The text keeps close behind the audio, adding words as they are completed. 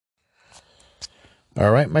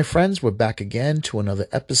All right, my friends, we're back again to another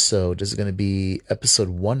episode. This is going to be episode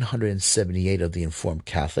 178 of The Informed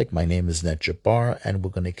Catholic. My name is Ned Jabbar, and we're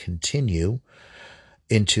going to continue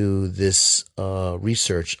into this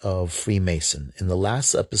research of Freemason. In the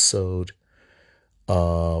last episode,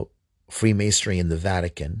 Freemasonry in the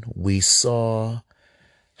Vatican, we saw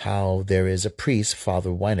how there is a priest,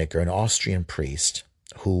 Father Weinecker, an Austrian priest,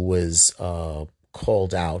 who was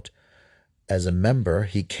called out as a member.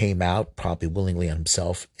 He came out, probably willingly on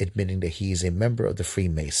himself, admitting that he's a member of the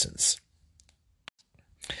Freemasons.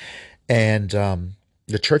 And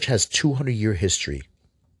the church has 200-year history.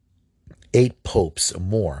 8 popes or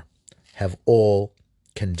more have all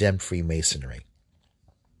condemned Freemasonry.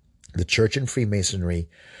 The church and Freemasonry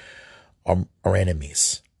are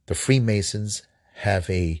enemies. The Freemasons have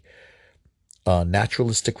a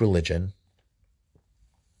naturalistic religion,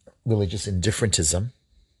 religious indifferentism.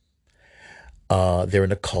 They're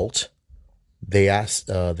in a cult. They ask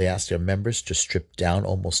their members to strip down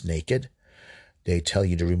almost naked. They tell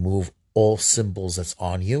you to remove all symbols that's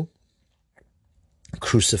on you.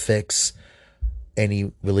 Crucifix,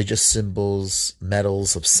 any religious symbols,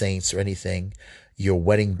 medals of saints or anything, your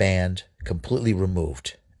wedding band, completely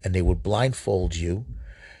removed. And they would blindfold you,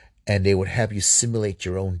 and they would have you simulate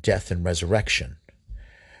your own death and resurrection.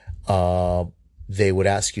 They would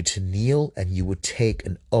ask you to kneel, and you would take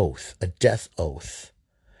an oath, a death oath.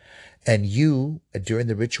 And you, during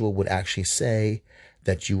the ritual, would actually say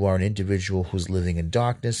that you are an individual who's living in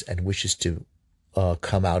darkness and wishes to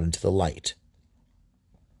come out into the light.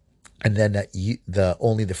 And then that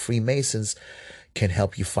only the Freemasons can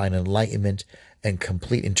help you find enlightenment and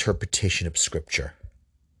complete interpretation of Scripture.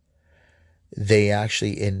 They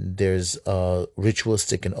actually, there's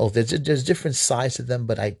ritualistic and oath. There's different sides to them,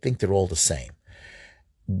 but I think they're all the same.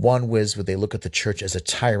 One was where they look at the church as a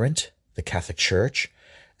tyrant, the Catholic Church,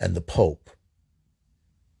 and the Pope.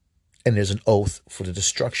 And there's an oath for the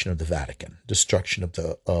destruction of the Vatican, destruction of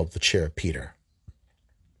the chair of Peter,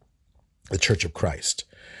 the Church of Christ.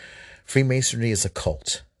 Freemasonry is a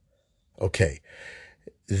cult. Okay,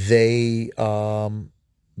 their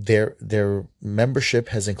membership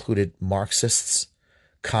has included Marxists,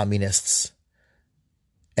 communists,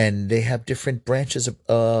 and they have different branches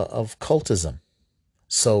of cultism.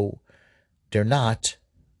 So they're not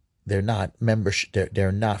membership.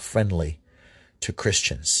 They're not friendly to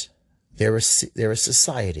Christians. They're a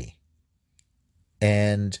society,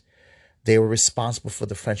 and they were responsible for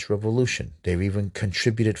the French Revolution. They've even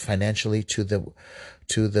contributed financially to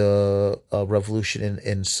the revolution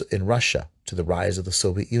in Russia, to the rise of the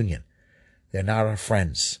Soviet Union. They're not our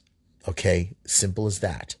friends. Okay, simple as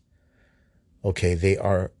that. Okay, they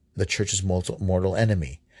are the church's mortal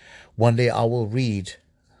enemy. One day I will read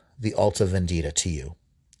the Alta Vendita to you,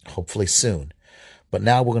 hopefully soon. But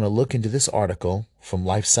now we're going to look into this article from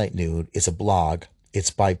LifeSite Nude. It's a blog.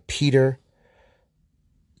 It's by Peter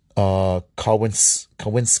Kowinski.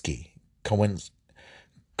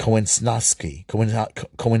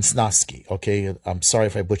 Okay, I'm sorry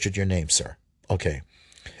if I butchered your name, sir. Okay.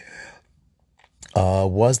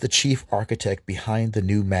 Was the chief architect behind the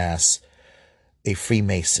new Mass a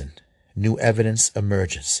Freemason? New evidence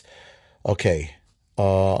emerges. Okay.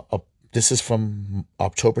 This is from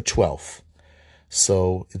October 12th.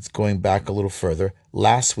 So it's going back a little further.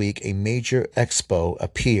 Last week, a major expo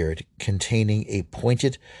appeared containing a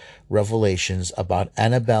pointed revelations about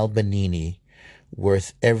Annabelle Benini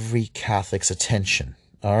worth every Catholic's attention.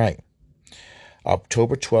 All right.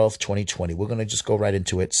 October 12th, 2020. We're going to just go right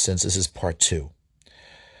into it since this is part 2.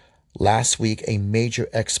 Last week, a major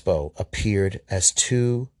expo appeared as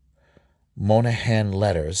 2 Monahan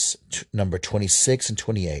letters, number 26 and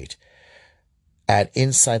 28, at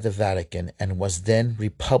Inside the Vatican, and was then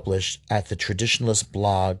republished at the traditionalist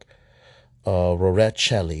blog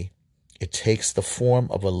Rorcelli. It takes the form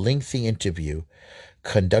of a lengthy interview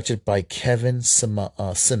conducted by Kevin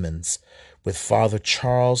Simmons with Father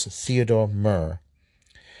Charles Theodore Murr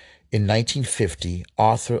in 1950,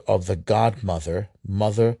 author of The Godmother,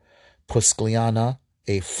 Mother Pusgliana,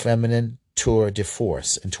 A Feminine Tour de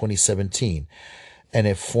Force in 2017, and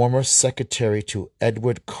a former secretary to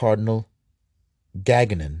Edward Cardinal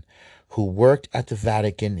Gagnon, who worked at the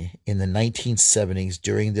Vatican in the 1970s.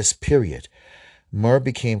 During this period, Murr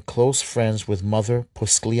became close friends with Mother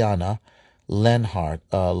Pusgliana Lenart,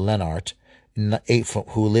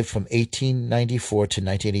 who lived from 1894 to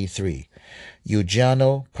 1983.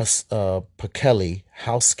 Eugenio Pacelli,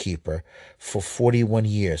 housekeeper for 41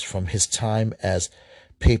 years, from his time as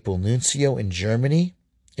papal nuncio in Germany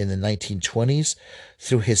in the 1920s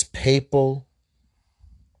through his papal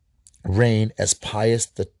reign as Pius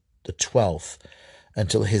the XII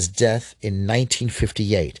until his death in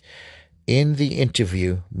 1958. In the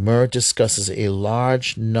interview, Murr discusses a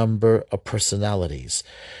large number of personalities,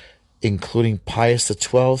 including Pius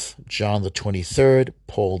XII, John the 23rd,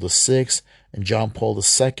 Paul VI, and John Paul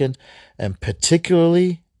II, and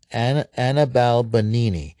particularly Annibale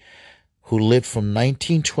Bernini, who lived from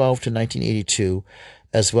 1912 to 1982,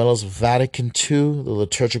 as well as Vatican II, the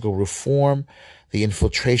liturgical reform, the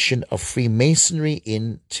infiltration of Freemasonry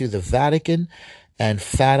into the Vatican, and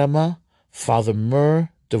Fatima. Father Murr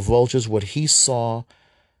divulges what he saw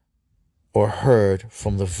or heard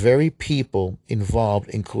from the very people involved,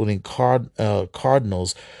 including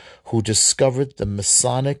cardinals who discovered the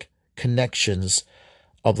Masonic connections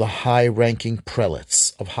of the high-ranking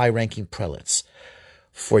prelates.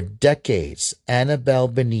 For decades, Annibale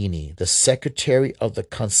Bernini, the secretary of the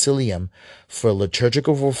Concilium for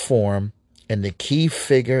Liturgical Reform and the key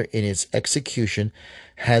figure in its execution,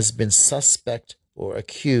 has been suspect or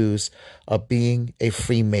accused of being a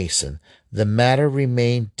Freemason. The matter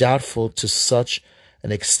remained doubtful to such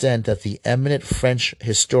an extent that the eminent French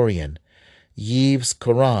historian Yves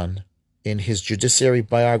Caron, in his judiciary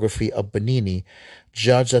biography of Bernini,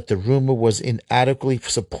 judged that the rumor was inadequately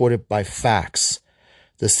supported by facts.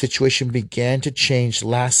 The situation began to change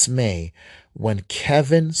last May when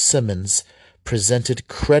Kevin Simmons presented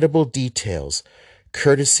credible details,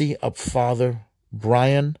 courtesy of Father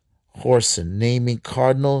Brian Horson, naming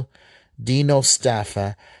Cardinal Dino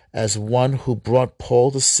Staffa as one who brought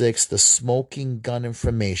Paul VI the smoking gun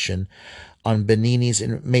information on Bernini's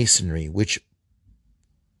Masonry, which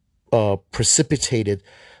precipitated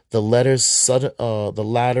the latter's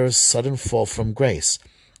sudden fall from grace.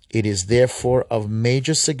 It is therefore of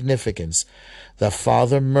major significance that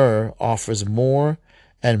Father Murr offers more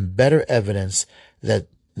and better evidence that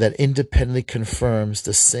independently confirms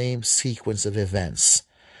the same sequence of events.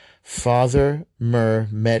 Father Murr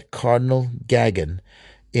met Cardinal Gagin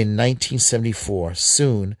in 1974.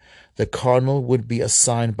 Soon, the cardinal would be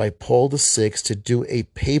assigned by Paul VI to do a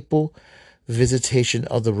papal visitation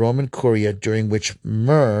of the Roman Curia, during which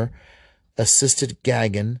Murr assisted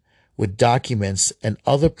Gagin with documents and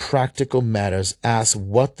other practical matters. Asked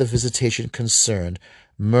what the visitation concerned,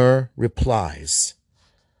 Murr replies.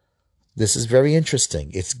 This is very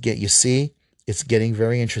interesting. It's getting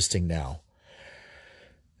very interesting now.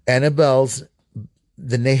 The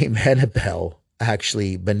name Annibale,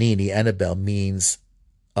 actually Bernini, Annibale, means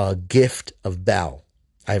a gift of Bel.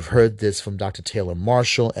 I've heard this from Dr. Taylor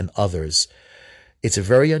Marshall and others. It's a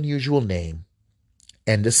very unusual name,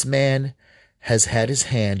 and this man has had his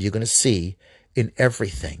hand, you're going to see, in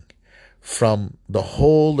everything, from the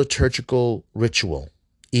whole liturgical ritual,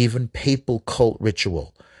 even papal cult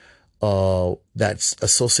ritual that's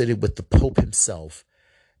associated with the Pope himself,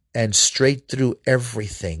 and straight through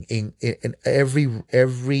everything, in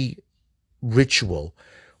every ritual,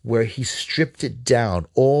 where he stripped it down,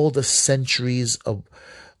 all the centuries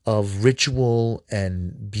of ritual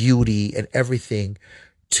and beauty and everything,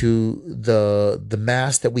 to the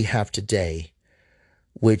Mass that we have today,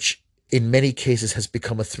 which in many cases has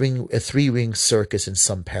become a three-ring circus in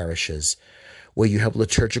some parishes, where you have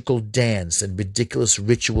liturgical dance and ridiculous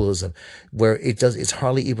ritualism, where it's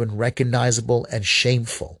hardly even recognizable and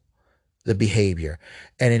shameful, the behavior.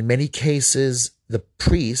 And in many cases, the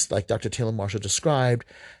priest, like Dr. Taylor Marshall described,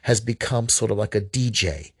 has become sort of like a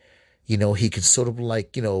DJ. He can sort of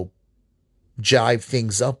jive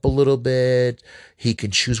things up a little bit. He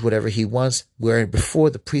can choose whatever he wants, where before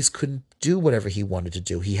the priest couldn't do whatever he wanted to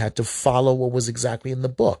do. He had to follow what was exactly in the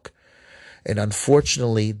book. And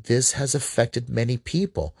unfortunately, this has affected many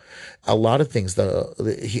people. A lot of things.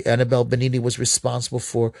 Annibale Bernini was responsible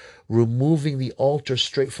for removing the altar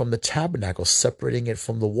straight from the tabernacle, separating it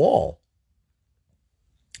from the wall,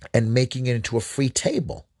 and making it into a free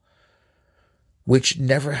table, which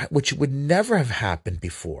would never have happened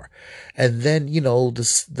before. And then,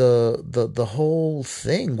 the whole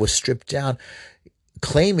thing was stripped down,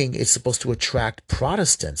 claiming it's supposed to attract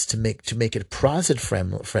Protestants, to make it Protestant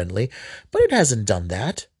friendly, but it hasn't done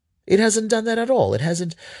that. It hasn't done that at all. It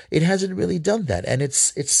hasn't really done that, and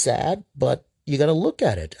it's sad, but you got to look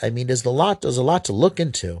at it. I mean, there's a lot to look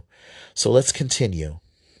into. So let's continue.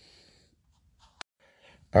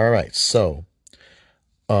 All right, so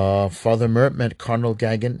Father Murr met Cardinal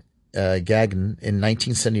Gagin in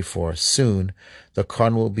 1974. Soon, the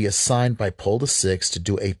cardinal will be assigned by Paul VI to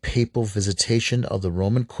do a papal visitation of the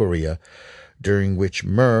Roman Curia, during which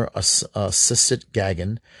Murr assisted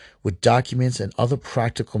Gagin with documents and other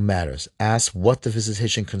practical matters. Asked what the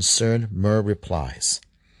visitation concerned, Murr replies.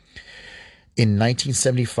 In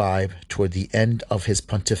 1975, toward the end of his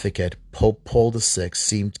pontificate, Pope Paul VI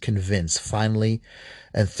seemed convinced finally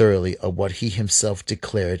and thoroughly of what he himself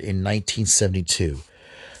declared in 1972,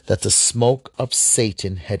 that the smoke of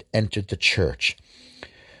Satan had entered the church.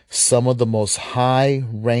 Some of the most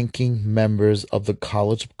high-ranking members of the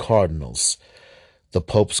College of Cardinals, the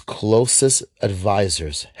Pope's closest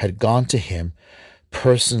advisors, had gone to him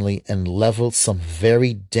personally and leveled some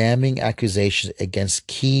very damning accusations against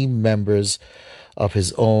key members of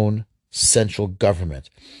his own central government,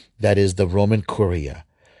 that is, the Roman Curia.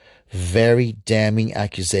 Very damning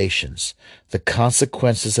accusations, the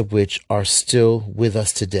consequences of which are still with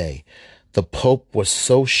us today. The Pope was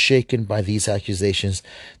so shaken by these accusations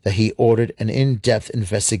that he ordered an in-depth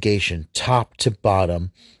investigation, top to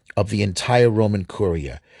bottom, of the entire Roman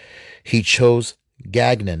Curia. He chose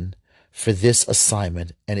Gagnon for this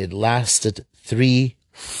assignment, and it lasted 3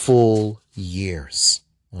 full years.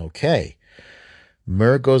 Okay.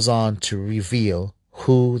 Murr goes on to reveal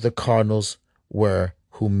who the cardinals were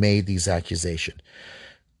who made these accusations.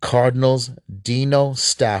 Cardinals Dino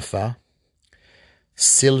Staffa,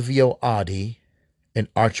 Silvio Adi, and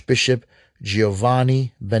Archbishop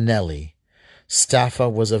Giovanni Benelli.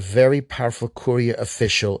 Staffa was a very powerful Curia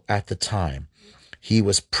official at the time. He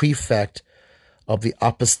was prefect of the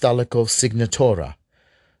Apostolico Signatura,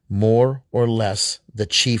 more or less the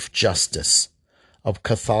Chief Justice of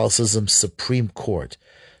Catholicism's Supreme Court.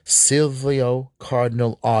 Silvio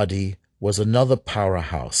Cardinal Adi was another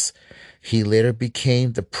powerhouse. He later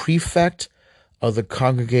became the prefect of the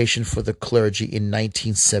Congregation for the Clergy in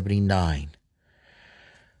 1979.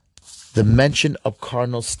 The mention of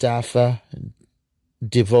Cardinal Staffa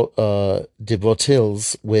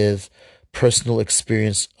devotees with personal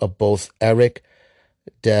experience of both Eric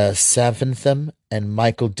de Savantham and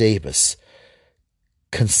Michael Davis,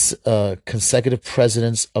 consecutive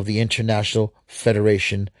presidents of the International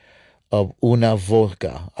Federation of Una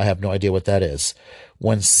Volga. I have no idea what that is.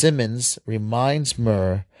 When Simmons reminds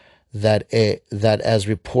Murr that as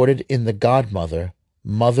reported in The Godmother,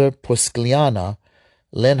 Mother Poscliana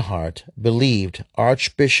Lenhart believed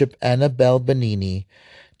Archbishop Annibale Benini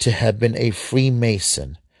to have been a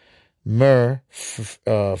Freemason, Murr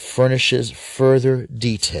furnishes further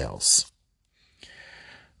details.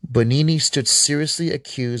 Benini stood seriously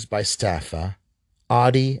accused by Staffa,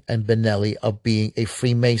 Adi, and Benelli of being a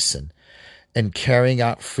Freemason and carrying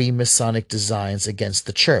out Freemasonic designs against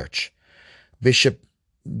the Church. Bishop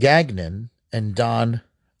Gagnon and Don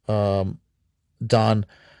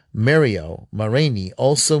Mario Marini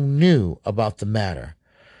also knew about the matter.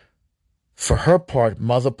 For her part,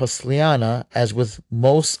 Mother Poscliana, as with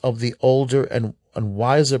most of the older and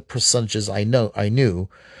wiser personages I knew,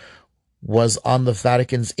 was on the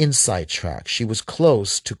Vatican's inside track. She was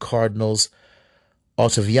close to Cardinals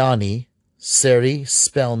Ottaviani, Seri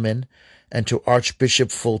Spellman, and to Archbishop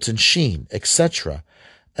Fulton Sheen, etc.,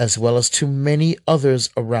 as well as to many others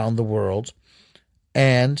around the world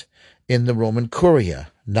and in the Roman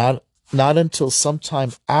Curia. Not until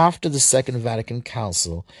sometime after the Second Vatican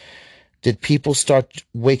Council did people start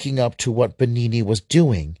waking up to what Benini was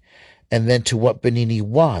doing, and then to what Benini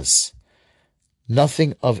was.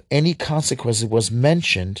 Nothing of any consequence was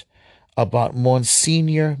mentioned about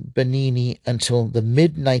Monsignor Benini until the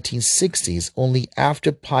mid-1960s, only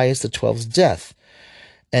after Pius XII's death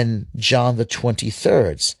and John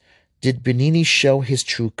XXIII's did Benini show his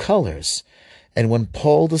true colors. And when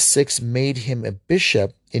Paul VI made him a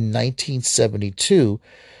bishop in 1972,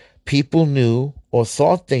 people knew, or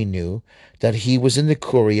thought they knew, that he was in the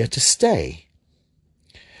Curia to stay.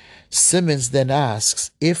 Simmons then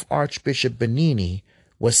asks if Archbishop Benini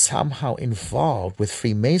was somehow involved with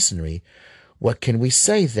Freemasonry. What can we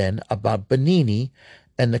say then about Benini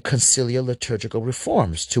and the conciliar liturgical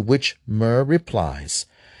reforms? To which Murr replies,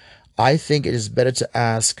 I think it is better to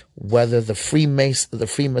ask whether the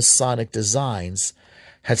Freemasonic designs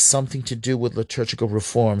had something to do with liturgical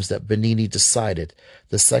reforms that Benini decided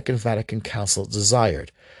the Second Vatican Council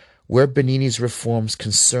desired. Were Benini's reforms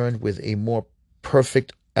concerned with a more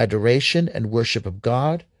perfect adoration and worship of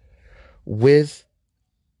God, with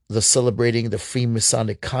the celebrating the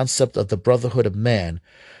Freemasonic concept of the brotherhood of man,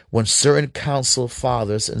 when certain council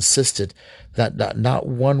fathers insisted that not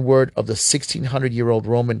one word of the 1600-year-old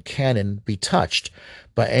Roman canon be touched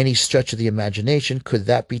by any stretch of the imagination, could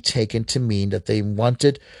that be taken to mean that they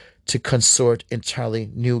wanted to consort entirely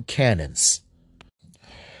new canons?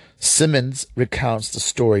 Simmons recounts the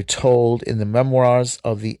story told in the memoirs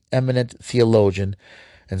of the eminent theologian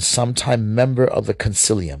and sometime member of the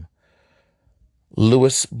Concilium,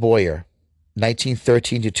 Louis Boyer,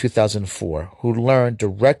 1913 to 2004, who learned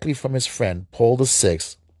directly from his friend Paul VI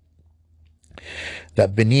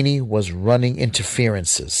that Bernini was running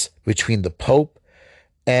interferences between the Pope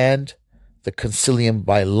and the Concilium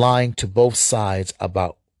by lying to both sides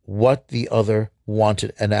about what the other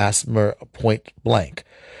wanted and asked Mur point blank.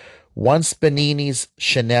 Once Bernini's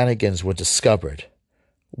shenanigans were discovered,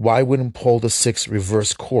 why wouldn't Paul VI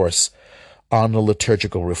reverse course on the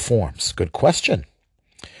liturgical reforms? Good question.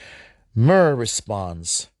 Mur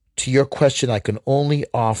responds, to your question, I can only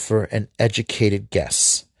offer an educated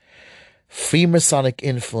guess. Freemasonic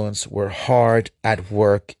influence were hard at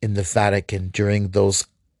work in the Vatican during those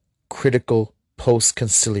critical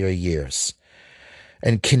post-conciliar years,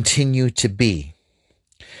 and continue to be.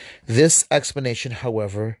 This explanation,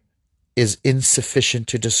 however, is insufficient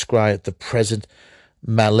to describe the present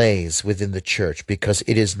malaise within the Church, because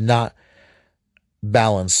it is not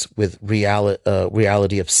balanced with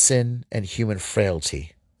reality of sin and human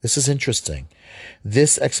frailty. This is interesting.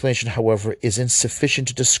 This explanation, however, is insufficient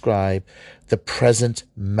to describe the present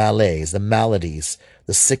malaise, the maladies,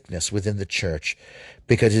 the sickness within the Church,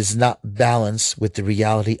 because it is not balanced with the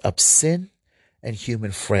reality of sin and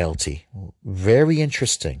human frailty. Very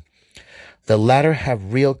interesting. The latter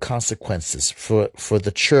have real consequences for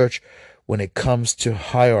the Church when it comes to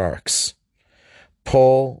hierarchs.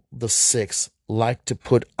 Paul VI liked to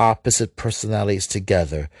put opposite personalities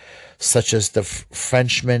together, such as the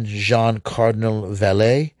Frenchman Jean Cardinal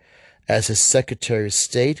Vallée as his Secretary of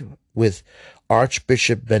State, with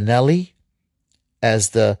Archbishop Benelli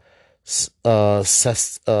as the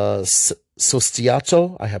Sostiato.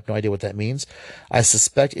 I have no idea what that means. I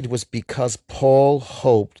suspect it was because Paul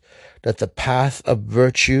hoped that the path of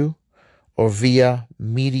virtue or via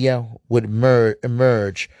media would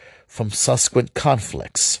emerge from subsequent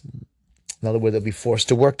conflicts. In other words, they'll be forced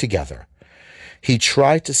to work together. He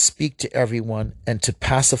tried to speak to everyone and to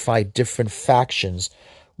pacify different factions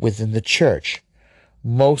within the Church,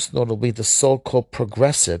 most notably the so-called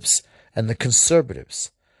progressives and the conservatives.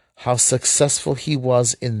 How successful he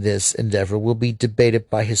was in this endeavor will be debated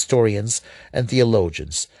by historians and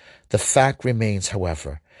theologians. The fact remains,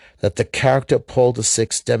 however, that the character of Paul VI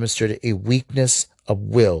demonstrated a weakness of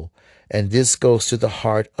will, and this goes to the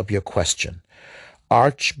heart of your question.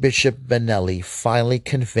 Archbishop Benelli finally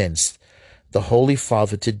convinced the Holy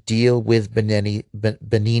Father to deal with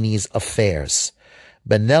Bernini's affairs.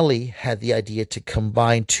 Benelli had the idea to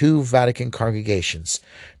combine two Vatican congregations,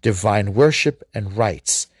 divine worship and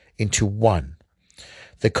rites, into one.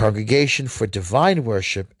 The Congregation for Divine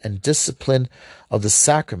Worship and Discipline of the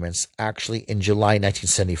Sacraments, actually in July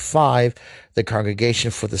 1975, the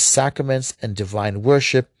Congregation for the Sacraments and Divine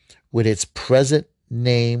Worship, with its present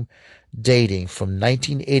name dating from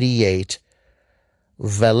 1988,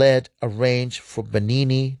 Vallée arranged for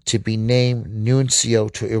Bernini to be named nuncio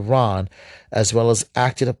to Iran, as well as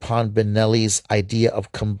acted upon Benelli's idea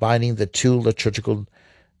of combining the two liturgical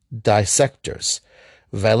dissectors.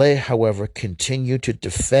 Vallée, however, continued to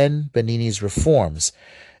defend Bernini's reforms.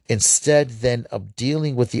 Instead, then, of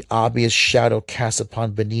dealing with the obvious shadow cast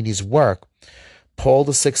upon Bernini's work, Paul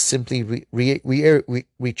VI simply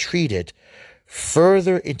retreated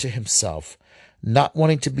further into himself, not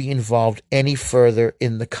wanting to be involved any further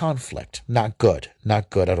in the conflict. Not good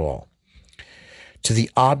at all. To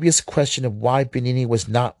the obvious question of why Bernini was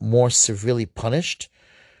not more severely punished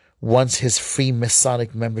once his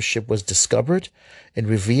Freemasonic membership was discovered and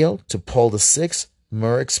revealed to Paul VI,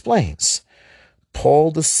 Mur explains.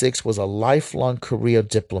 Paul VI was a lifelong career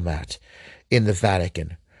diplomat in the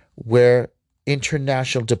Vatican, where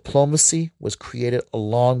international diplomacy was created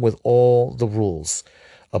along with all the rules.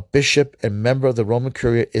 A bishop and member of the Roman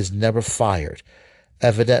Curia is never fired.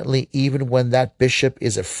 Evidently, even when that bishop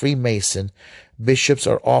is a Freemason, bishops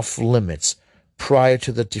are off limits. Prior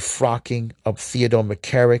to the defrocking of Theodore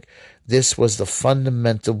McCarrick, this was the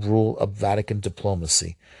fundamental rule of Vatican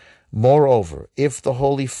diplomacy. Moreover, if the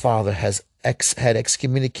Holy Father had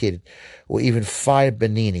excommunicated or even fired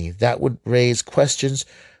Bernini, that would raise questions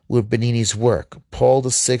with Bernini's work. Paul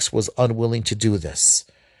VI was unwilling to do this.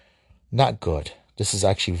 Not good. This is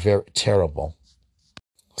actually very terrible.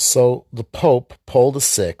 So the Pope, Paul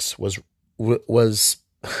VI, was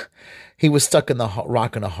he was stuck in the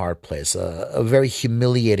rock and a hard place, a very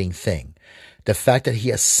humiliating thing. The fact that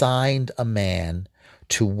he assigned a man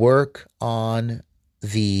to work on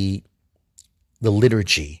the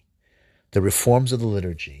liturgy, the reforms of the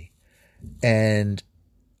liturgy, and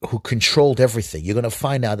who controlled everything. You're going to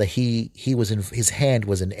find out that he was in, his hand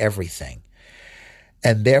was in everything.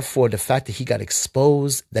 And therefore, the fact that he got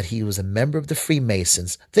exposed, that he was a member of the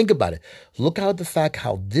Freemasons, think about it. Look at the fact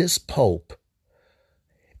how this Pope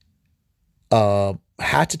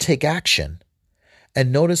had to take action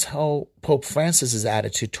And notice how Pope Francis's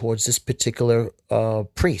attitude towards this particular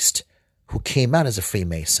priest who came out as a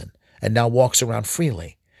Freemason and now walks around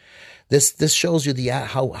freely. This shows you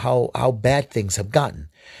how bad things have gotten.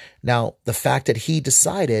 Now, the fact that he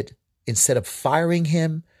decided, instead of firing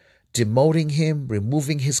him, demoting him,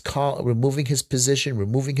 removing his position,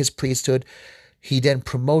 removing his priesthood, he then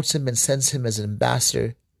promotes him and sends him as an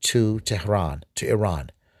ambassador to Tehran, to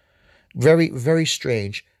Iran. Very, very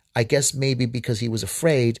strange. I guess maybe because he was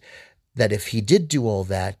afraid that if he did do all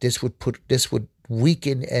that, this would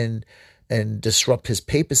weaken and disrupt his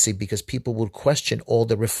papacy, because people would question all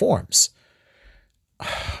the reforms.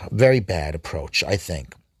 Very bad approach, I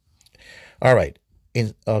think. All right.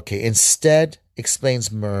 Instead,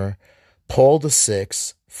 explains Murr, Paul VI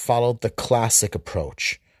followed the classic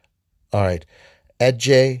approach. All right.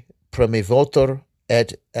 Ege promovetur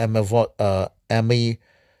et ama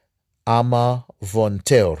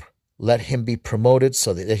vonteur. Let him be promoted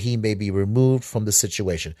so that he may be removed from the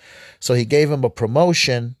situation. So he gave him a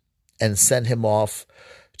promotion and sent him off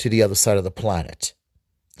to the other side of the planet.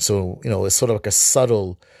 So, it's sort of like a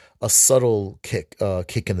subtle kick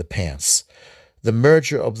in the pants. The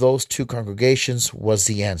merger of those two congregations was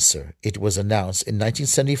the answer. It was announced in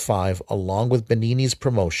 1975, along with Benini's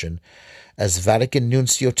promotion as Vatican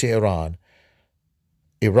Nuncio to Iran.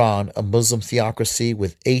 Iran, a Muslim theocracy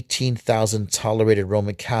with 18,000 tolerated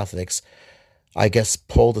Roman Catholics. I guess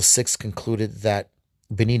Paul VI concluded that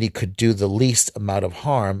Benini could do the least amount of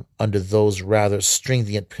harm under those rather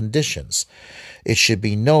stringent conditions. It should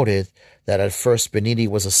be noted that at first Benini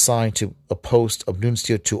was assigned to a post of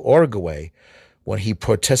nuncio to Uruguay. When he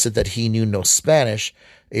protested that he knew no Spanish,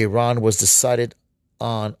 Iran was decided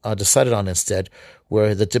on instead,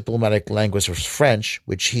 where the diplomatic language was French,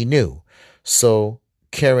 which he knew. So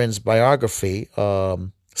Kieran's biography,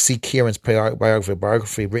 see Kieran's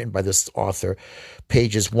biography written by this author,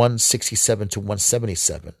 pages 167 to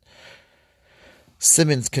 177.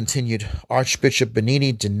 Simmons continued, Archbishop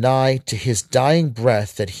Benini denied to his dying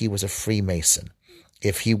breath that he was a Freemason.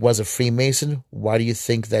 If he was a Freemason, why do you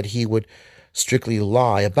think that he would strictly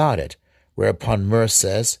lie about it? Whereupon Murr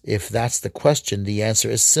says, if that's the question, the answer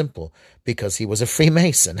is simple, because he was a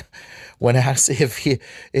Freemason. When asked if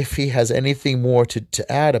he has anything more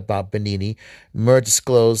to add about Benini, Murr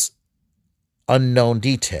disclosed unknown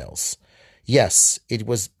details. Yes, it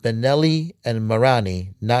was Benelli and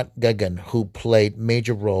Marani, not Gagan, who played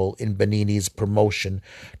major role in Benini's promotion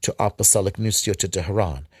to Apostolic Nuncio to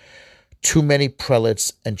Tehran. Too many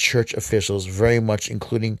prelates and church officials, very much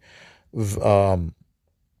including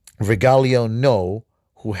Vigalio No,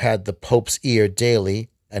 who had the Pope's ear daily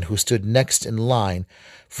and who stood next in line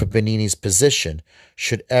for Benini's position,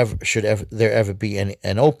 should there ever be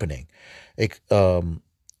an opening,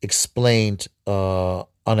 explained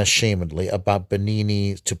unashamedly about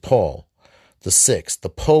Benini to Paul VI. The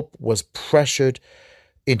Pope was pressured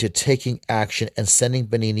into taking action and sending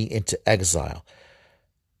Benini into exile,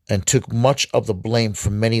 and took much of the blame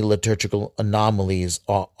for many liturgical anomalies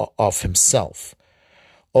off himself.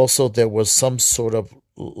 Also, there was some sort of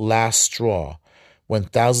last straw when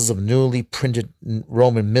thousands of newly printed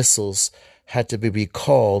Roman missals had to be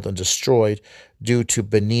recalled and destroyed due to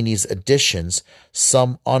Benini's additions,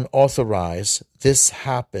 some unauthorized. This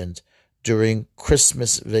happened during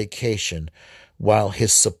Christmas vacation while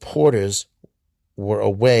his supporters were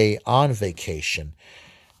away on vacation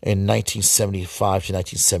in 1975 to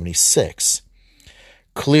 1976.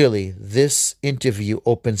 Clearly, this interview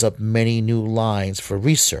opens up many new lines for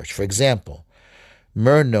research. For example,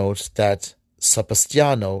 Murr notes that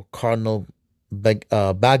Sebastiano Cardinal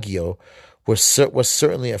Baggio was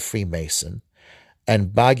certainly a Freemason, and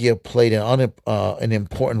Baggio played an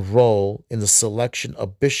important role in the selection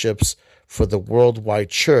of bishops for the worldwide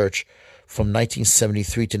church from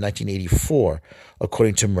 1973 to 1984,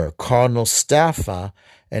 according to Murr. Cardinal Staffa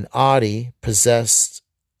and Adi possessed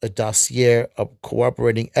a dossier of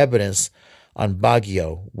corroborating evidence on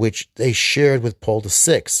Baggio, which they shared with Paul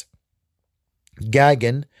VI.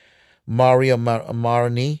 Gagin, Mario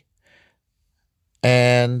Marani,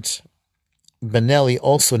 and Benelli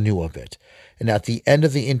also knew of it. And at the end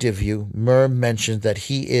of the interview, Murr mentioned that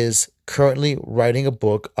he is currently writing a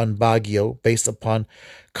book on Baggio based upon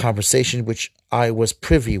conversation which I was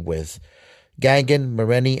privy with. Gagin,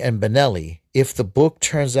 Marani, and Benelli. If the book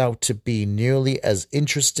turns out to be nearly as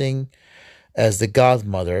interesting as The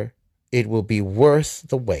Godmother, it will be worth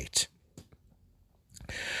the wait.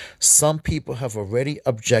 Some people have already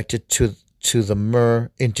objected to the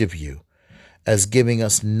Murr interview as giving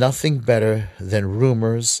us nothing better than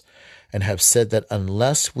rumors and have said that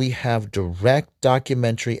unless we have direct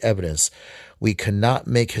documentary evidence, we cannot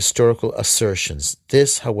make historical assertions.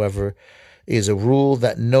 This, however, is a rule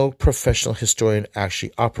that no professional historian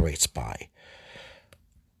actually operates by.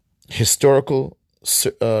 Historical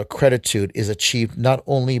creditude is achieved not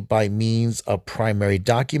only by means of primary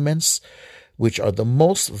documents, which are the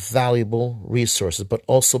most valuable resources, but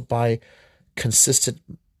also by consistent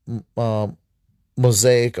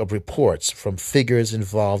mosaic of reports from figures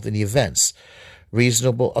involved in the events.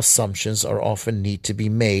 Reasonable assumptions are often need to be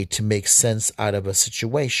made to make sense out of a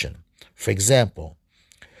situation. For example,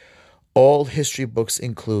 all history books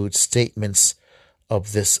include statements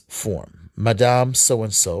of this form. Madame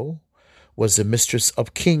so-and-so was the mistress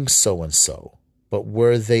of King so-and-so, but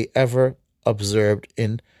were they ever observed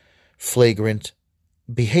in flagrant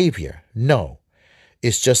behavior? No.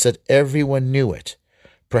 It's just that everyone knew it.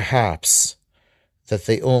 Perhaps that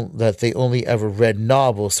they only ever read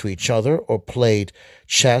novels to each other or played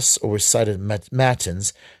chess or recited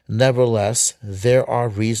matins. Nevertheless, there are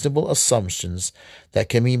reasonable assumptions that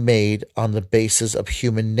can be made on the basis of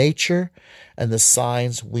human nature and the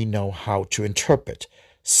signs we know how to interpret.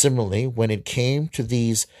 Similarly, when it came to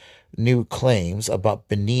these new claims about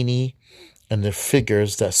Bernini and the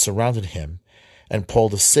figures that surrounded him, and Paul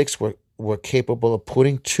VI were capable of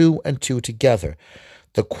putting two and two together,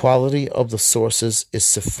 the quality of the sources is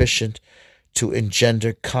sufficient to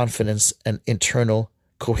engender confidence and internal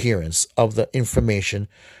coherence of the information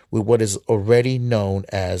with what is already known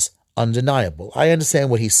as undeniable. I understand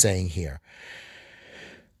what he's saying here.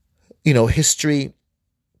 History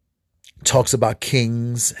talks about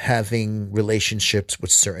kings having relationships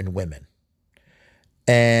with certain women.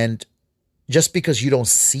 And just because you don't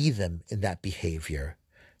see them in that behavior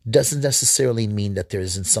doesn't necessarily mean that there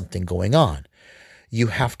isn't something going on. You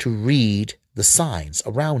have to read the signs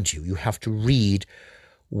around you. You have to read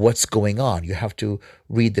what's going on. You have to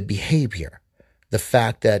read the behavior. The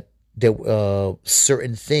fact that there were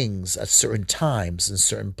certain things at certain times in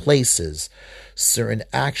certain places, certain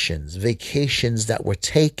actions, vacations that were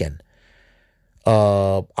taken,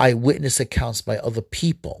 eyewitness accounts by other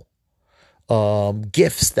people,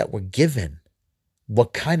 gifts that were given,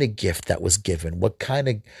 what kind of gift that was given, what kind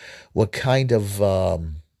of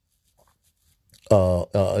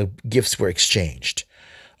gifts were exchanged,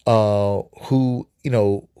 who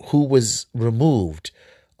was removed,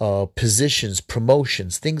 positions,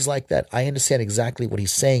 promotions, things like that. I understand exactly what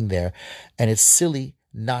he's saying there, and it's silly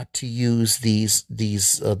not to use these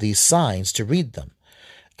signs to read them.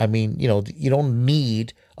 I mean, you don't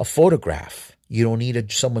need a photograph. You don't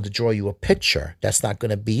need someone to draw you a picture. That's not going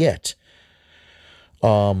to be it.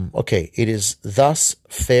 Okay, it is thus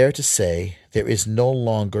fair to say there is no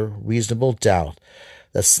longer reasonable doubt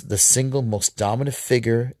that the single most dominant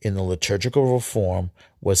figure in the liturgical reform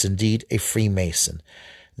was indeed a Freemason.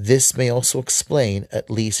 This may also explain, at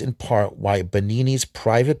least in part, why Bernini's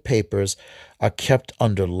private papers are kept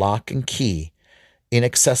under lock and key,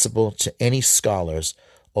 inaccessible to any scholars,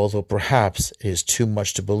 although perhaps it is too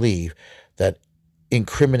much to believe that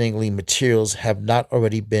incriminating materials have not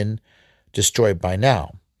already been destroyed by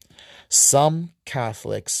now. Some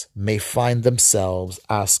Catholics may find themselves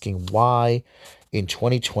asking why in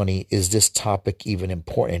 2020 is this topic even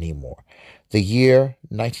important anymore. The year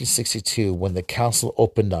 1962, when the council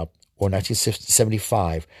opened up, or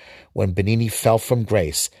 1975, when Bernini fell from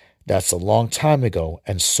grace, that's a long time ago,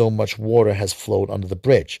 and so much water has flowed under the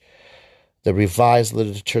bridge. The revised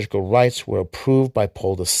liturgical rites were approved by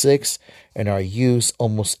Paul VI and are used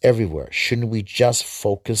almost everywhere. Shouldn't we just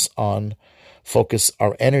focus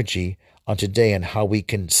our energy on today and how we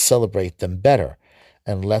can celebrate them better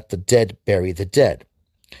and let the dead bury the dead?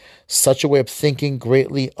 Such a way of thinking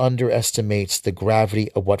greatly underestimates the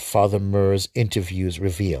gravity of what Father Murr's interviews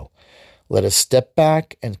reveal. Let us step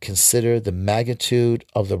back and consider the magnitude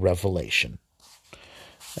of the revelation.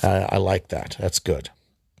 I like that. That's good.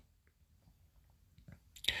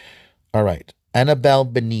 All right. Annabelle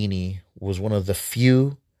Bernini was one of the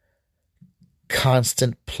few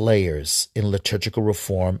constant players in liturgical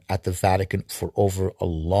reform at the Vatican for over a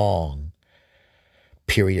long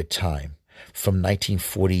period of time, from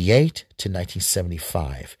 1948 to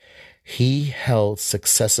 1975. He held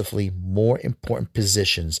successively more important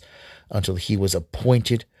positions until he was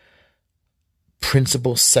appointed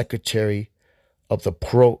principal secretary of the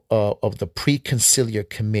Preconciliar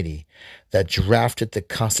Committee that drafted the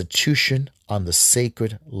Constitution on the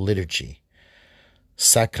Sacred Liturgy,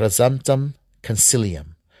 Sacrosanctum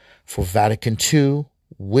Concilium, for Vatican II,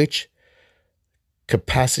 which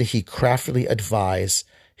capacity he craftily advised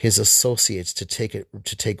his associates to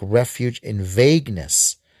take refuge in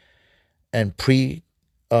vagueness and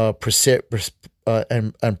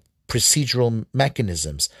and procedural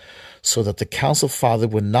mechanisms so that the council father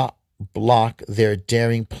would not block their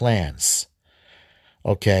daring plans.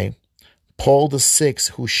 Okay. Paul VI,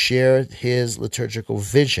 who shared his liturgical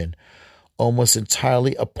vision, almost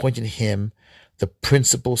entirely appointed him the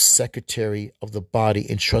principal secretary of the body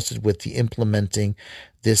entrusted with the implementing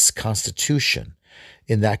this constitution.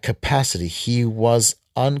 In that capacity, he was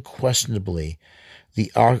unquestionably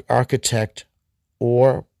the architect,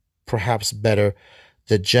 or perhaps better,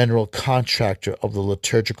 the general contractor of the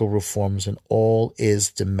liturgical reforms in all its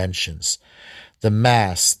dimensions. The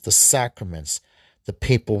Mass, the sacraments, the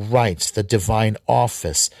papal rites, the divine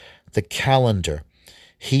office, the calendar.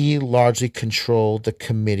 He largely controlled the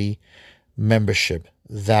committee membership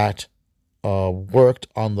that worked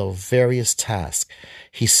on the various tasks.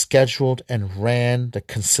 He scheduled and ran the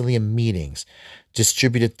concilium meetings,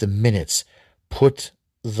 distributed the minutes, put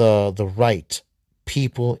the right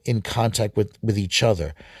people in contact with each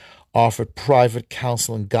other, offered private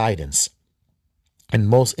counsel and guidance, and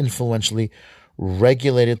most influentially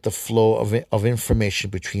regulated the flow of information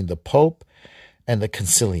between the Pope and the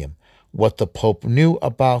concilium. What the Pope knew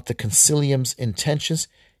about the concilium's intentions,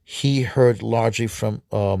 he heard largely from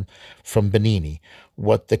Benini.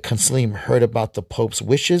 What the concilium heard about the Pope's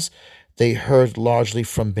wishes, they heard largely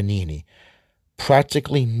from Benini.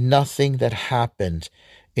 Practically nothing that happened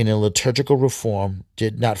in a liturgical reform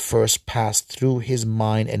did not first pass through his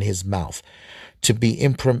mind and his mouth to be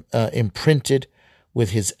imprinted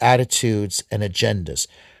with his attitudes and agendas.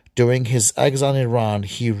 During his exile in Iran,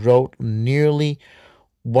 he wrote nearly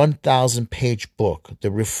 1,000-page book,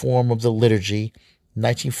 The Reform of the Liturgy,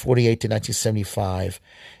 1948 to 1975,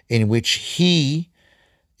 in which he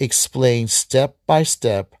explains step by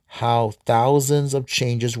step how thousands of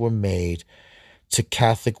changes were made to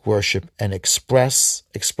Catholic worship and expresses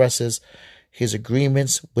his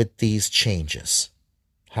agreements with these changes.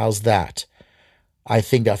 How's that? I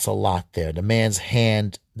think that's a lot there. The man's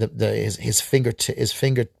hand, his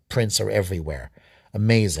fingerprints are everywhere.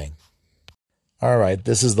 Amazing. All right,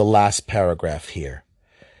 this is the last paragraph here.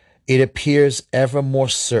 It appears ever more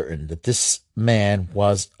certain that this man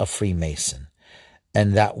was a Freemason,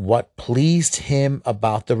 and that what pleased him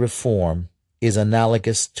about the reform is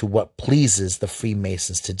analogous to what pleases the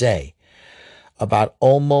Freemasons today. About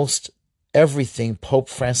almost everything Pope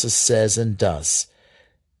Francis says and does,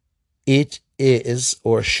 it is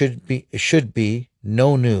or should be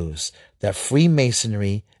no news that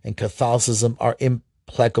Freemasonry and Catholicism are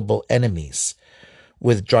implacable enemies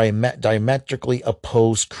with diametrically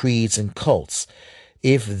opposed creeds and cults.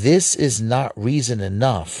 If this is not reason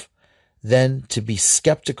enough, then to be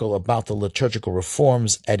skeptical about the liturgical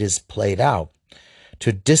reforms as is played out,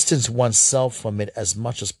 to distance oneself from it as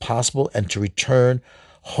much as possible, and to return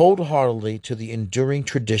wholeheartedly to the enduring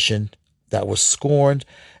tradition that was scorned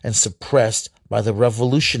and suppressed by the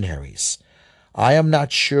revolutionaries. I am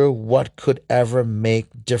not sure what could ever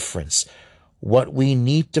make difference. What we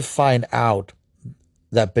need to find out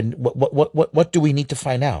what do we need to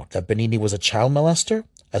find out? That Benini was a child molester,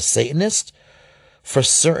 a Satanist? For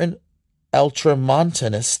certain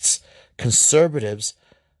ultramontanists, conservatives,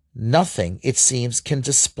 nothing, it seems, can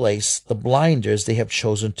displace the blinders they have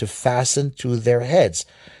chosen to fasten to their heads.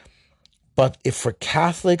 But if for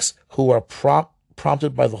Catholics who are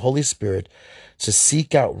prompted by the Holy Spirit to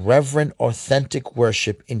seek out reverent, authentic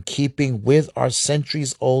worship in keeping with our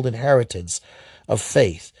centuries-old inheritance of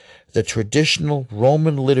faith, the traditional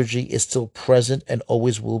Roman liturgy is still present and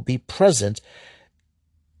always will be present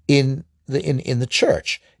in the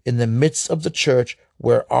church, in the midst of the church,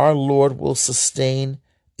 where our Lord will sustain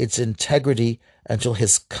its integrity until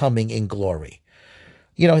his coming in glory.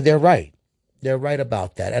 You know, they're right. They're right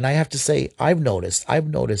about that. And I have to say, I've noticed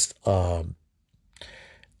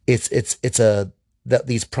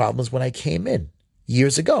these problems when I came in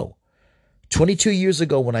years ago. 22 years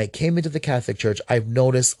ago, when I came into the Catholic Church, I've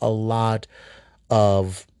noticed a lot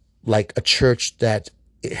of like a church that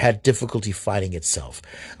had difficulty fighting itself.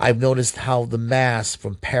 I've noticed how the Mass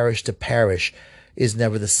from parish to parish is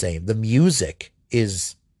never the same. The music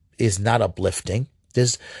is not uplifting.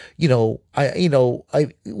 There's, you look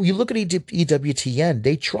at EWTN,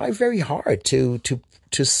 they try very hard to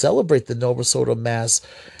celebrate the Novus Ordo Mass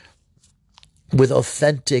with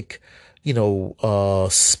authentic,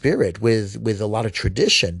 spirit, with a lot of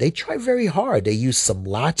tradition. They try very hard. They use some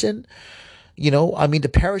Latin.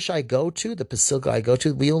 The parish I go to, the Basilica I go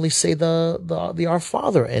to, we only say the Our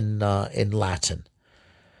Father in Latin.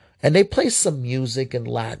 And they play some music in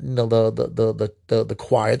Latin, the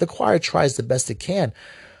choir. The choir tries the best it can,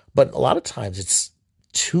 but a lot of times it's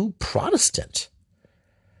too Protestant.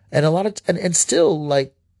 And and still,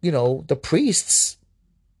 like, the priests,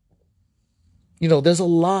 there's a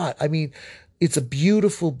lot. I mean, it's a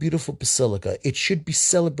beautiful, beautiful basilica. It should be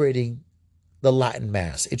celebrating the Latin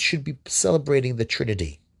Mass. It should be celebrating the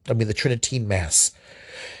Trinity. I mean, the Tridentine Mass.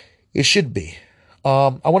 It should be.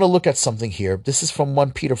 I want to look at something here. This is from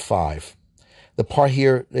 1 Peter 5. The part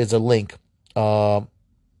here is a link.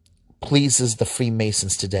 Pleases the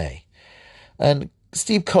Freemasons today. And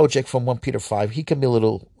Steve Kojic from 1 Peter 5, he can be a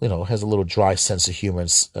little, has a little dry sense of humor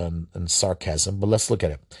and sarcasm, but let's look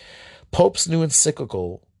at it. Pope's new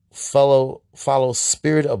encyclical follows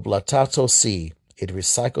spirit of Laudato Si. It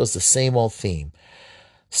recycles the same old theme.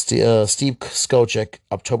 Steve Kojic,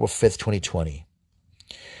 October 5th, 2020.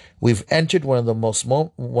 We've entered one of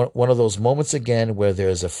those moments again where there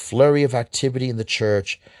is a flurry of activity in the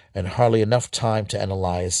church and hardly enough time to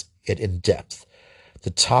analyze it in depth.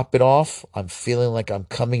 To top it off, I'm feeling like I'm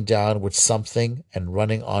coming down with something and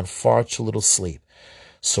running on far too little sleep.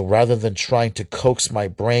 So rather than trying to coax my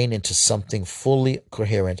brain into something fully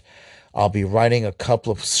coherent, I'll be writing a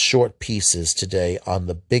couple of short pieces today on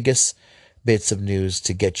the biggest bits of news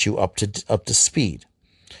to get you up to speed.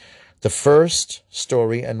 The first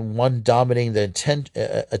story, and one dominating the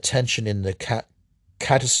attention in the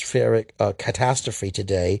catastrophe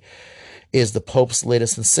today, is the Pope's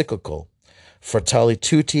latest encyclical, Fratelli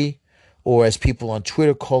Tutti, or as people on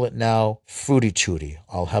Twitter call it now, Fruity Tutti.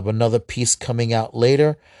 I'll have another piece coming out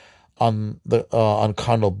later on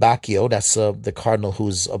Cardinal Bacchio. That's the cardinal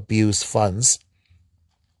who's abused funds.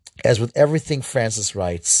 As with everything Francis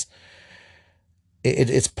writes,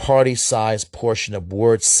 it's party-sized portion of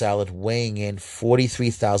word salad weighing in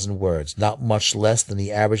 43,000 words, not much less than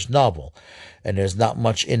the average novel. And there's not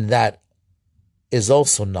much in that is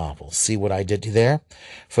also novel. See what I did there?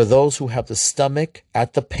 For those who have the stomach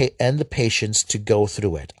and the patience to go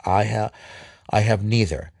through it. I have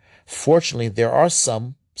neither. Fortunately, there are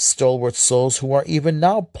some stalwart souls who are even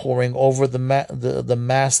now poring over the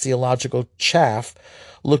mass theological chaff,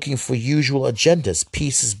 looking for usual agendas,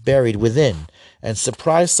 pieces buried within. And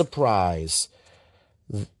surprise, surprise,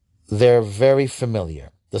 they're very familiar.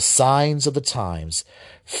 The signs of the times.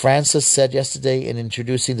 Francis said yesterday in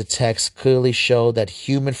introducing the text clearly show that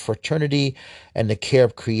human fraternity and the care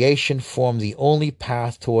of creation form the only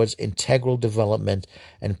path towards integral development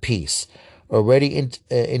and peace, already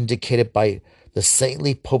indicated by the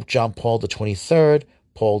saintly Pope John Paul the 23rd,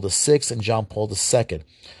 Paul the 6th, and John Paul the 2nd.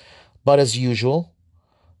 But as usual,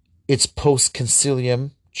 it's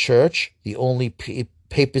post-concilium church, the only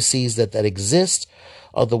papacies that exist,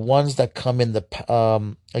 are the ones that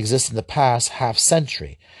exist in the past half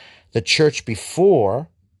century. The church before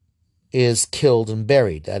is killed and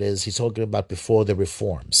buried. That is, he's talking about before the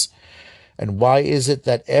reforms. And why is it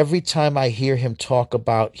that every time I hear him talk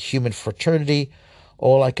about human fraternity,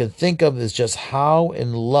 all I can think of is just how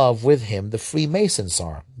in love with him the Freemasons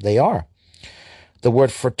are. They are. The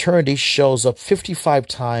word fraternity shows up 55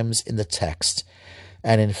 times in the text.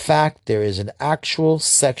 And in fact, there is an actual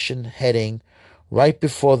section heading right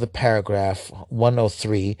before the paragraph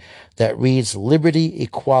 103 that reads liberty,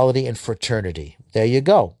 equality, and fraternity. There you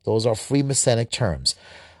go. Those are Freemasonic terms.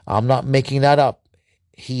 I'm not making that up.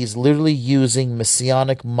 He's literally using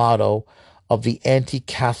Messianic motto of the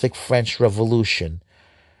anti-Catholic French Revolution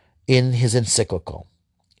in his encyclical.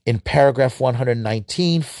 In paragraph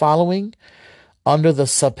 119 following, under the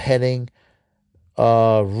subheading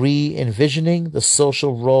re-envisioning the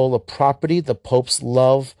social role of property, the Pope's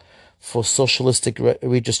love for socialistic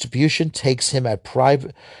redistribution takes him at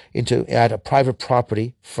a private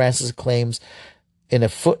property. Francis claims in a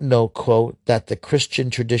footnote, quote, that the Christian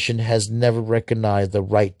tradition has never recognized the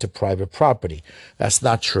right to private property. That's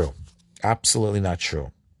not true. Absolutely not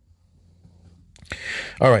true.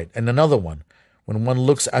 All right, and another one. When one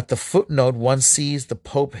looks at the footnote, one sees the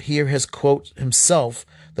Pope here has quote himself.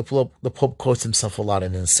 The Pope quotes himself a lot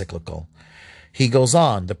in the encyclical. He goes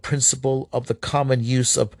on, the principle of the common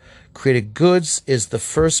use of created goods is the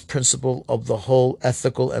first principle of the whole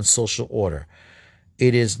ethical and social order.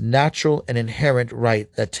 It is natural and inherent right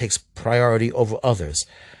that takes priority over others.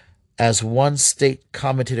 As one state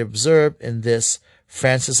commentator observed in this,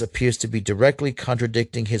 Francis appears to be directly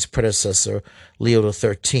contradicting his predecessor, Leo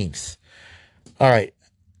XIII. All right,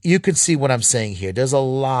 you can see what I'm saying here. There's a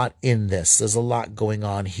lot in this. There's a lot going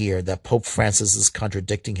on here that Pope Francis is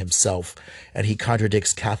contradicting himself, and he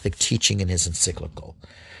contradicts Catholic teaching in his encyclical.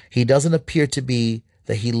 He doesn't appear to be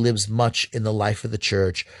that he lives much in the life of the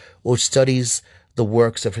church or studies the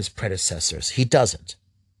works of his predecessors. He doesn't.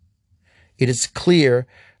 It is clear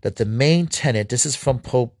that the main tenet, this is from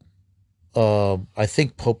Pope Leo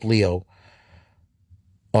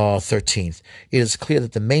 13th. It is clear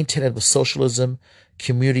that the main tenet of socialism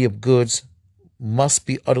community of goods must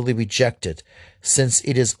be utterly rejected, since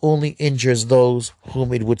it is only injures those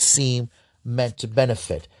whom it would seem meant to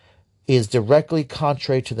benefit, is directly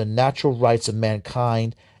contrary to the natural rights of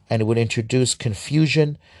mankind, and would introduce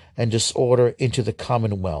confusion and disorder into the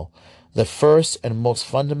commonwealth. The first and most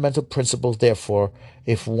fundamental principle, therefore,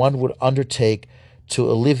 if one would undertake to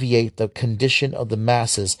alleviate the condition of the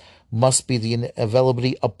masses, must be the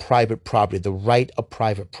inalienability of private property, the right of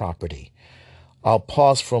private property. I'll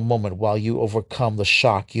pause for a moment while you overcome the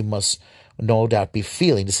shock you must no doubt be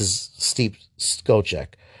feeling. This is Steve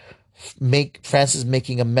Skojek. Francis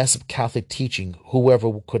making a mess of Catholic teaching,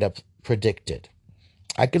 whoever could have predicted.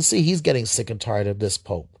 I can see he's getting sick and tired of this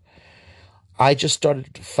Pope. I just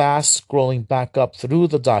started fast scrolling back up through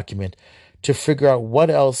the document to figure out what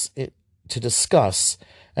else to discuss,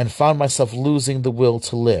 and found myself losing the will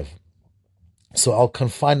to live. So I'll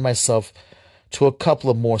confine myself to a couple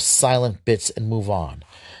of more silent bits and move on.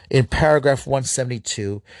 In paragraph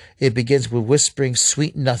 172, it begins with whispering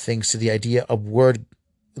sweet nothings to the idea of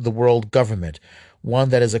the world government, one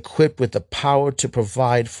that is equipped with the power to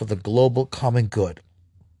provide for the global common good.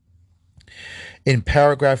 In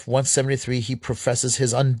paragraph 173, he professes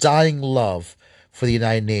his undying love for the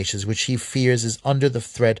United Nations, which he fears is under the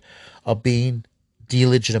threat of being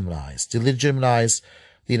delegitimized. Delegitimize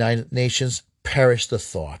the United Nations, perish the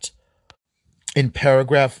thought. In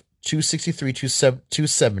paragraph 263 to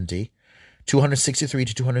 270, 263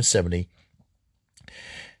 to 270,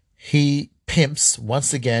 he pimps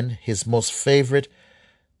once again his most favorite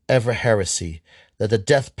ever heresy, that the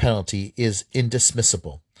death penalty is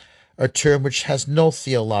indismissible, a term which has no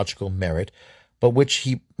theological merit, but which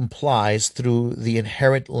he implies through the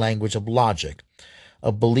inherent language of logic,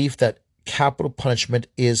 a belief that capital punishment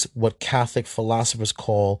is what Catholic philosophers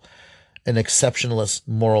call an exceptionalist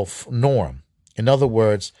moral norm. In other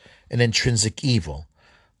words, an intrinsic evil.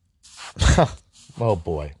 Oh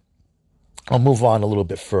boy. I'll move on a little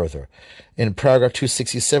bit further. In paragraph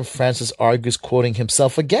 267, Francis argues, quoting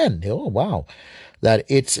himself again, oh wow, that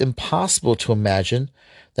it's impossible to imagine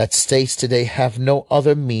that states today have no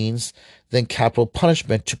other means than capital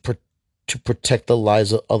punishment to protect the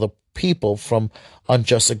lives of other people from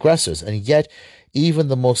unjust aggressors. And yet, even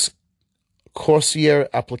the most coarser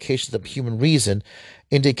applications of human reason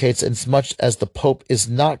indicates, as much as the Pope is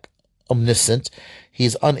not omniscient, he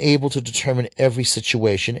is unable to determine every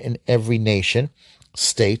situation in every nation,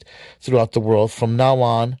 state throughout the world from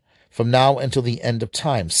now until the end of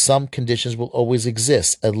time. Some conditions will always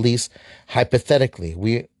exist, at least hypothetically,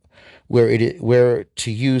 where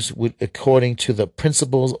to use according to the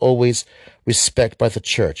principles always respect by the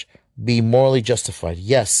Church, be morally justified.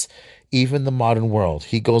 Yes, even the modern world.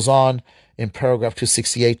 He goes on in paragraph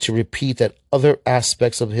 268 to repeat that other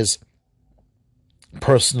aspects of his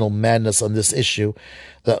personal madness on this issue,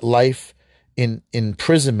 that life in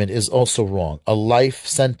imprisonment is also wrong. A life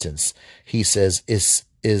sentence, he says,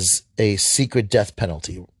 is a secret death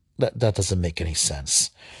penalty. That doesn't make any sense.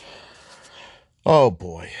 Oh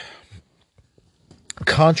boy.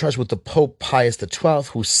 Contrast with the Pope Pius XII,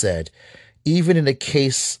 who said, even in a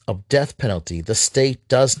case of death penalty, the state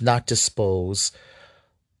does not dispose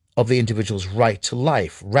of the individual's right to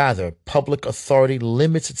life. Rather, public authority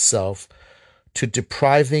limits itself to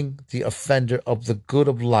depriving the offender of the good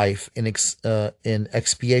of life in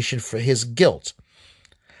expiation for his guilt,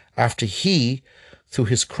 after he, through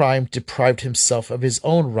his crime, deprived himself of his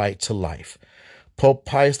own right to life. Pope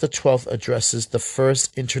Pius XII addresses the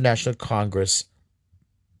First International Congress.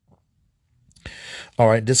 All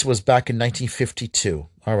right, this was back in 1952.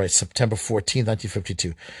 All right, September 14,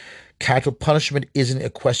 1952. Capital punishment isn't a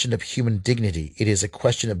question of human dignity. It is a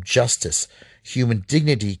question of justice. Human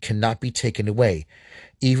dignity cannot be taken away,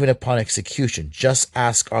 even upon execution. Just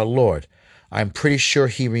ask our Lord. I'm pretty sure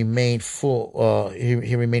he remained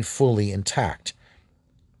he remained fully intact.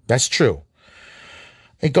 That's true.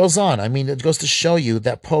 It goes on. I mean, it goes to show you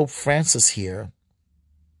that Pope Francis here.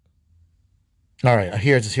 All right,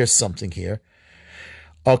 here's something here.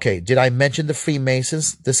 Okay, did I mention the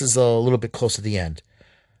Freemasons? This is a little bit close to the end.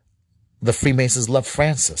 The Freemasons love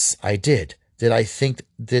Francis. I did. Did I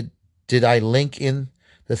link in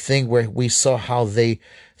the thing where we saw how they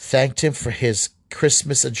thanked him for his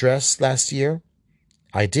Christmas address last year?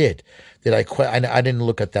 I did. I didn't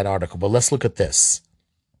look at that article, but let's look at this.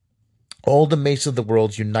 All the Masons of the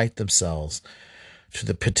world unite themselves to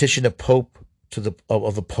the petition of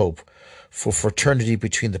the Pope for fraternity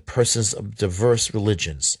between the persons of diverse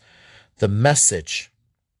religions. The message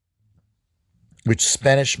which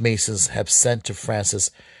Spanish Masons have sent to Francis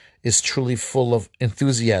is truly full of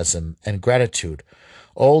enthusiasm and gratitude.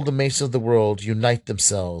 All the Masons of the world unite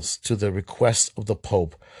themselves to the request of the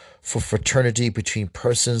Pope for fraternity between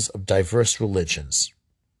persons of diverse religions.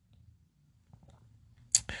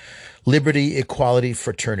 Liberty, equality,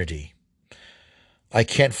 fraternity. I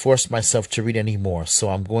can't force myself to read any more, so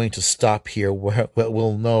I'm going to stop here where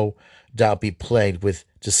will no doubt be plagued with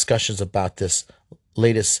discussions about this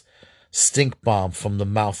latest stink bomb from the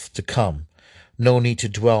mouth to come. No need to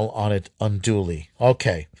dwell on it unduly.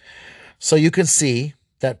 Okay, so you can see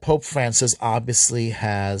that Pope Francis obviously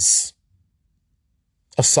has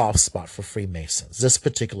a soft spot for Freemasons, this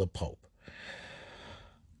particular Pope.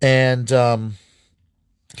 And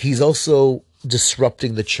he's also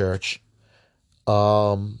disrupting the church.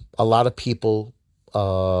 A lot of people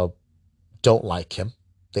don't like him.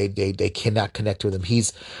 They cannot connect with him.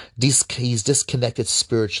 He's disconnected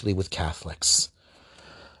spiritually with Catholics.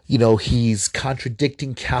 You know, he's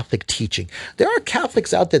contradicting Catholic teaching. There are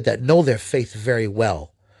Catholics out there that know their faith very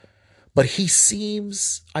well, but he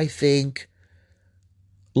seems, I think,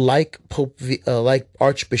 like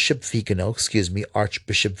Archbishop Vigano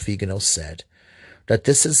said, that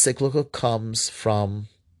this encyclical comes from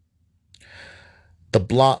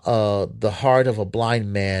the heart of a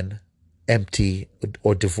blind man, empty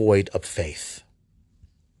or devoid of faith.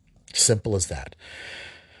 Simple as that.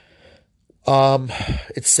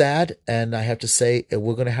 It's sad, and I have to say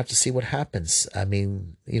we're going to have to see what happens. I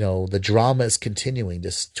mean, you know, the drama is continuing.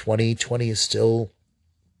 This 2020 is still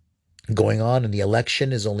going on, and the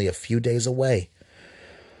election is only a few days away.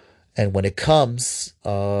 And when it comes,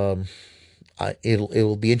 it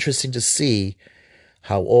will be interesting to see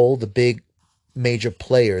how all the big major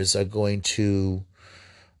players are going to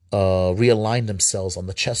realign themselves on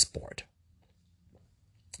the chessboard.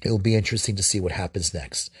 It will be interesting to see what happens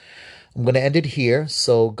next. I'm going to end it here.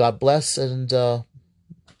 So God bless, and I'll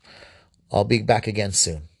be back again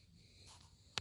soon.